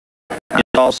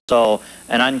also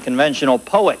an unconventional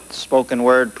poet, spoken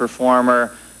word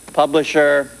performer,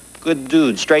 publisher, good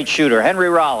dude, straight shooter, Henry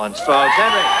Rollins, folks.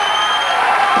 Henry.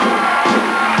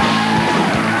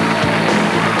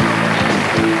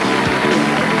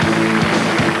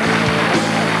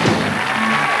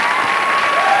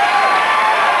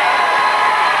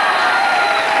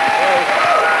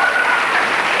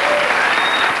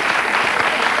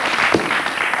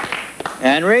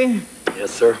 Henry?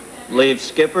 Yes, sir. Leave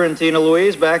Skipper and Tina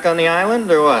Louise back on the island,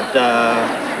 or what?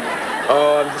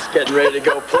 Oh, I'm just getting ready to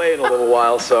go play in a little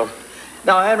while, so.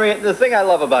 Now, Henry, the thing I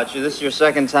love about you, this is your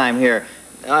second time here.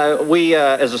 We,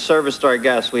 as a service to our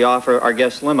guests, we offer our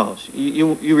guests limos.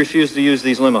 You refuse to use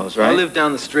these limos, right? I live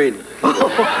down the street.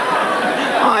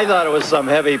 I thought it was some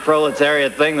heavy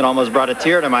proletariat thing that almost brought a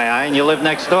tear to my eye, and you live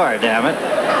next door, damn it.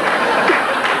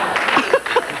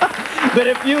 But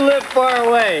if you live far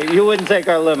away, you wouldn't take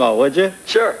our limo, would you?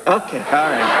 Sure. Okay, all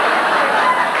right.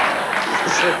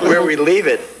 Where we leave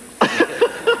it.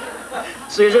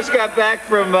 So you just got back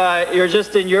from, you're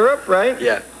just in Europe, right?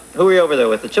 Yeah. Who were you over there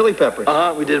with, the Chili Peppers?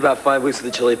 Uh-huh, we did about 5 weeks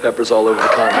with the Chili Peppers all over the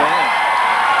continent. Yeah.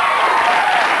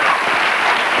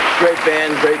 Great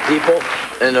band, great people,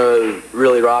 and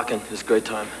really rocking. It was a great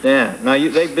time. Yeah. Now,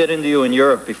 they bit into you in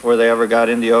Europe before they ever got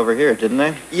into you over here, didn't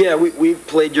they? Yeah, we've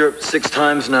played Europe 6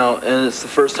 times now, and it's the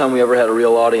first time we ever had a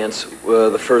real audience.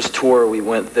 The first tour, we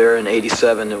went there in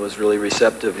 '87. It was really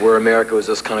receptive, where America was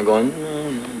just kind of going,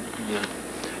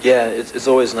 Yeah, it's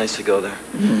always nice to go there.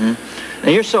 Mm-hmm. Now,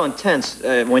 you're so intense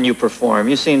when you perform.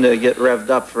 You seem to get revved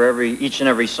up for each and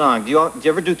every song. Do you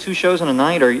ever do 2 shows in a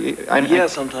night? Or yeah,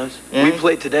 sometimes. Yeah? We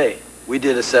played today. We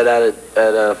did a set at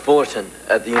Fullerton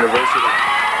at the university.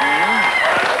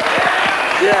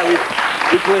 Yeah,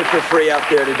 we played for free out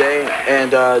there today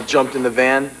and jumped in the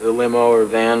van, the limo or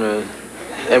van,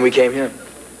 and we came here.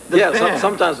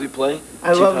 Sometimes we play.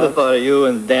 I love the thought of you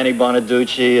and Danny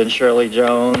Bonaducci and Shirley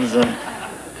Jones.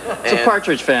 It's a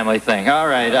Partridge Family thing. All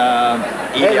right.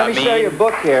 Hey, let me show you a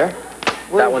book here.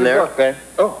 Where's that one there? Book, babe?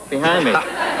 Oh, behind me.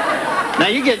 Now,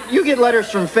 you get letters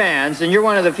from fans, and you're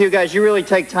one of the few guys, you really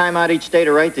take time out each day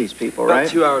to write these people, right?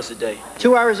 About 2 hours a day.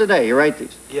 2 hours a day, you write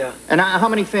these? Yeah. And how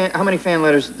many fan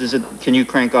letters can you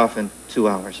crank off in 2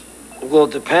 hours? Well,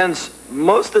 it depends.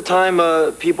 Most of the time,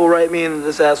 people write me and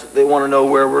just ask, they want to know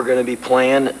where we're going to be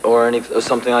playing or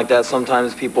something like that.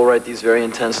 Sometimes people write these very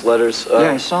intense letters.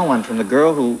 Yeah, I saw one from the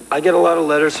girl who... I get a lot of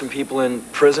letters from people in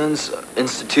prisons,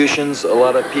 institutions, a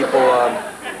lot of people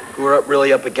who are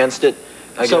really up against it.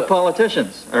 So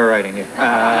politicians are writing you.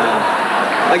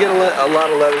 I get a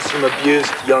lot of letters from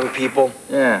abused young people.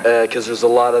 Yeah. Because there's a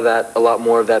lot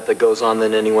more of that goes on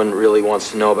than anyone really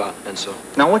wants to know about, and so.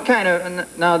 Now,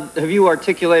 have you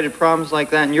articulated problems like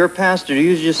that in your past, or do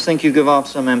you just think you give off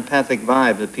some empathic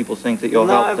vibe that people think that you'll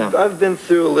help them? I've been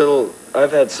through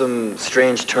I've had some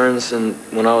strange turns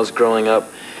when I was growing up,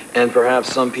 and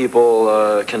perhaps some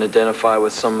people can identify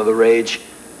with some of the rage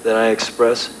that I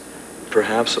express.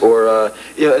 Perhaps, or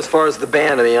as far as the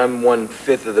band, I mean, I'm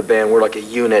 1/5 of the band. We're like a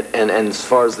unit, and as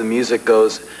far as the music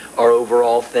goes, our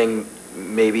overall thing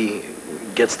maybe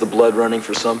gets the blood running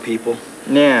for some people.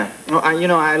 Yeah, well,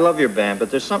 I love your band, but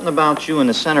there's something about you in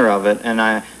the center of it, and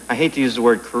I hate to use the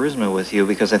word charisma with you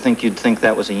because I think you'd think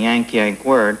that was a yank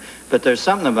word, but there's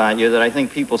something about you that I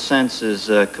think people sense is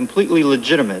completely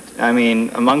legitimate. I mean,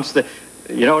 amongst the...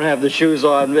 You don't have the shoes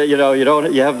on, you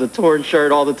have the torn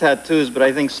shirt, all the tattoos, but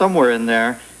I think somewhere in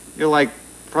there, you're like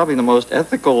probably the most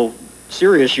ethical,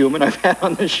 serious human I've had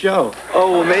on this show.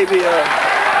 Oh, well, maybe,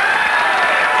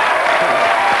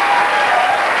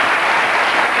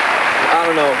 I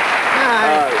don't know.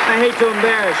 I hate to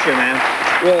embarrass you, man.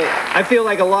 Well, I feel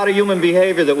like a lot of human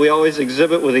behavior that we always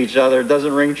exhibit with each other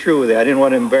doesn't ring true with you. I didn't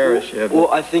want to embarrass you. Well,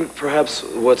 I think perhaps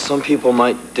what some people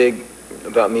might dig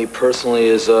about me personally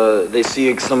is they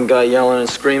see some guy yelling and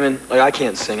screaming. Like, I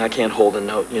can't sing, I can't hold a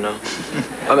note,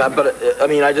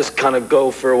 I just kind of go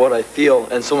for what I feel,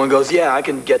 and someone goes, yeah, I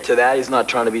can get to that. He's not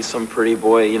trying to be some pretty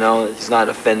boy, he's not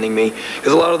offending me.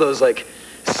 Because a lot of those, like,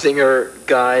 singer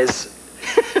guys,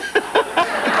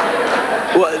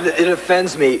 well, it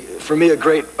offends me. For me, a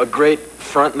great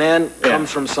front man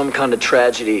comes from some kind of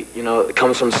tragedy, it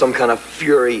comes from some kind of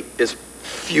fury is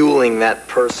fueling that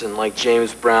person, like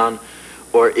James Brown,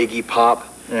 or Iggy Pop,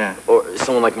 or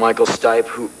someone like Michael Stipe,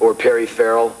 or Perry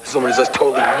Farrell, someone who's just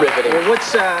totally riveting. Well,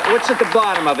 what's at the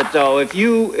bottom of it, though?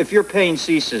 If your pain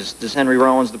ceases, does Henry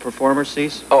Rollins, the performer,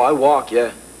 cease? Oh, I walk,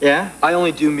 yeah. Yeah? I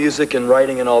only do music and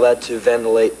writing and all that to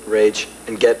ventilate rage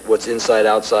and get what's inside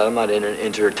outside. I'm not in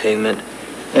entertainment.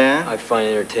 Yeah? I find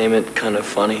entertainment kind of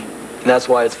funny, and that's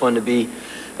why it's fun to be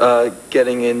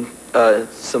getting in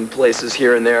some places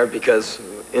here and there, because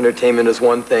entertainment is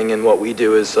one thing, and what we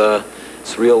do is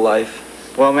it's real life.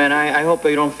 Well, man, I hope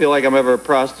you don't feel like I'm ever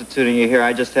prostituting you here.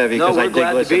 I just have you because I dig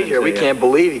listening to you. No, we're glad to be here. We can't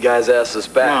believe you guys asked us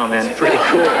back. No, man. It's pretty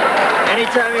cool.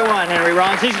 Anytime you want, Henry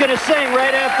Rollins. He's going to sing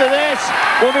right after this.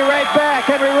 We'll be right back.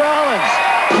 Henry Rollins.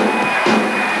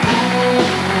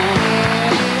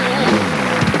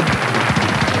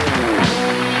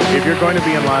 If you're going to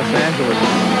be in Los Angeles.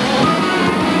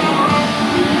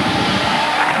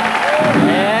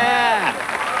 Yeah.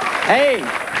 Hey.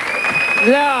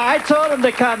 No, I told him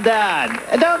to come down.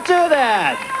 Don't do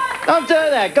that. Don't do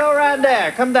that. Go around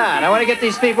there. Come down. I want to get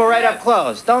these people right up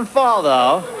close. Don't fall,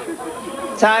 though.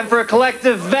 Time for a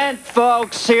collective vent,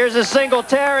 folks. Here's a single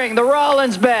tearing, the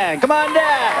Rollins Band. Come on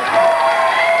down.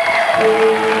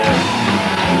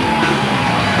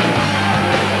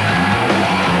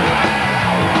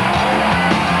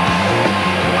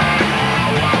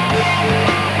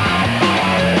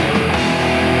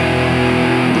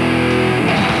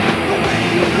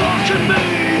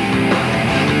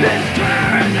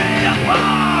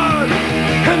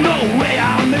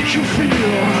 You feel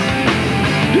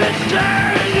it's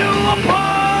tearing you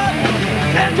apart,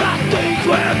 and the things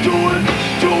we're doing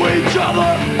to each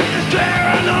other is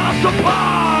tearing us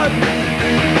apart.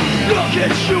 Look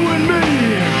at you and me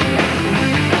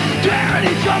tearing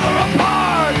each other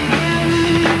apart.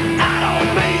 I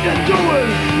don't mean to do it,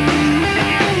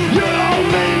 you don't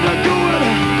mean to do it,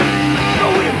 but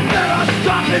we better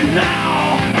stop it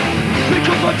now,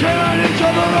 because we're tearing each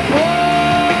other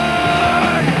apart.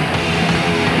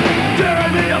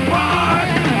 Tearing me apart,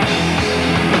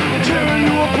 tearing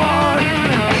you apart,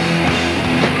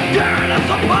 tearing us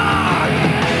apart.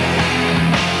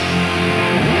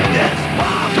 It's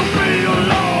hard to be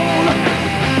alone,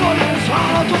 but it's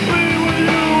hard to be with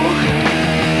you.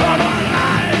 I'm a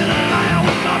liar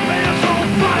with my pants on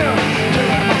fire,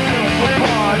 tearing myself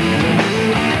apart.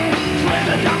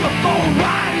 Slamming down the phone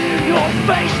right in your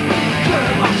face,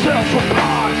 tearing myself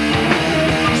apart.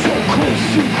 Close,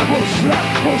 too close, not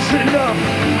close enough.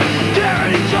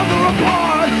 Tearing each other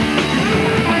apart.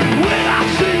 When I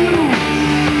see you,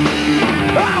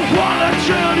 I wanna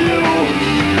tell you,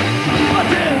 but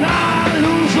then I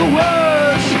lose the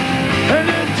words, and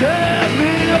it tears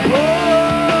me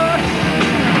apart.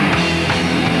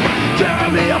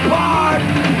 Tearing me apart.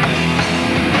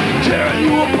 Tearing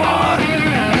you apart.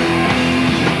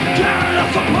 Tearing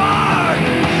us apart.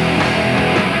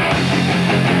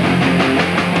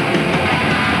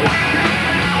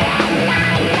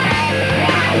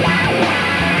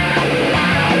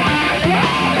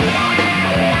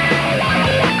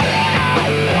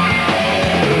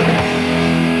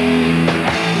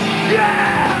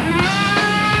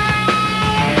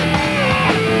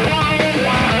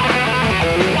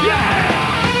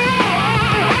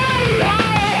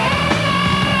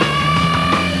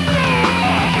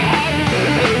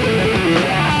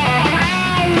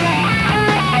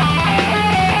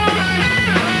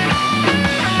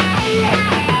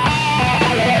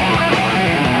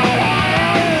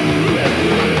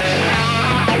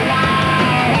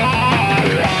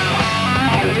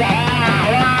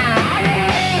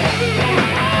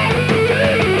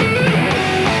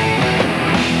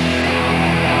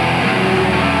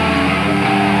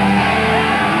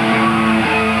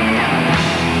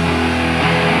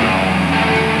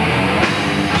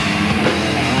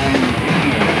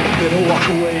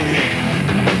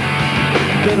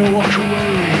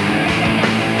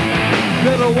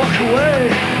 Better walk away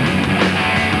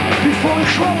before we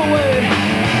throw away.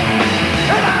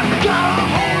 And I've got a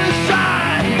hole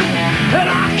inside, and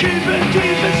I keep it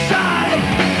deep inside,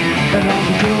 and I'm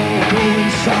gonna go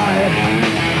inside,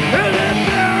 and in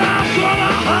there I'm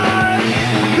gonna hide,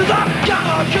 'cause I've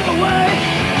gotta get away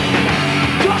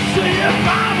to see if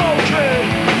I'm okay.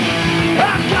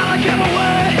 I've gotta get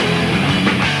away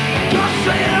to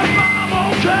see if I'm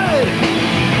okay.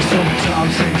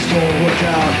 Sometimes things don't work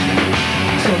out.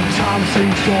 Sometimes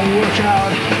things don't work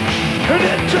out, and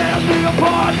it tears me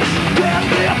apart, tears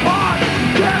me apart,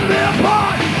 tears me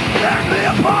apart, tears me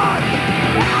apart.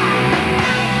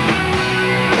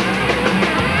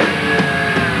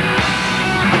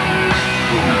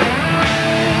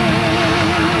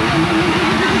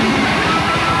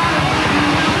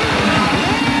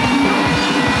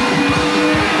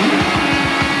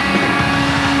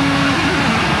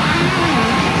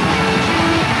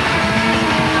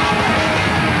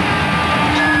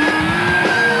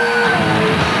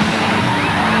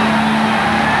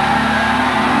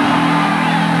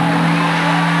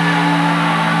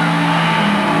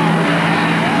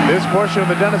 This portion of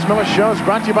the Dennis Miller Show is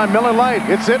brought to you by Miller Lite.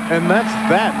 It's it, and that's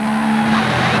that.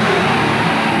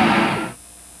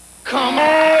 Come on.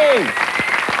 Hey!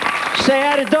 Say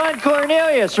hi to Don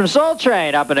Cornelius from Soul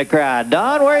Train up in the crowd.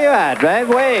 Don, where you at, babe?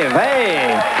 Wave,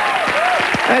 hey.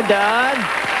 Hey,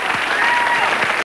 Don.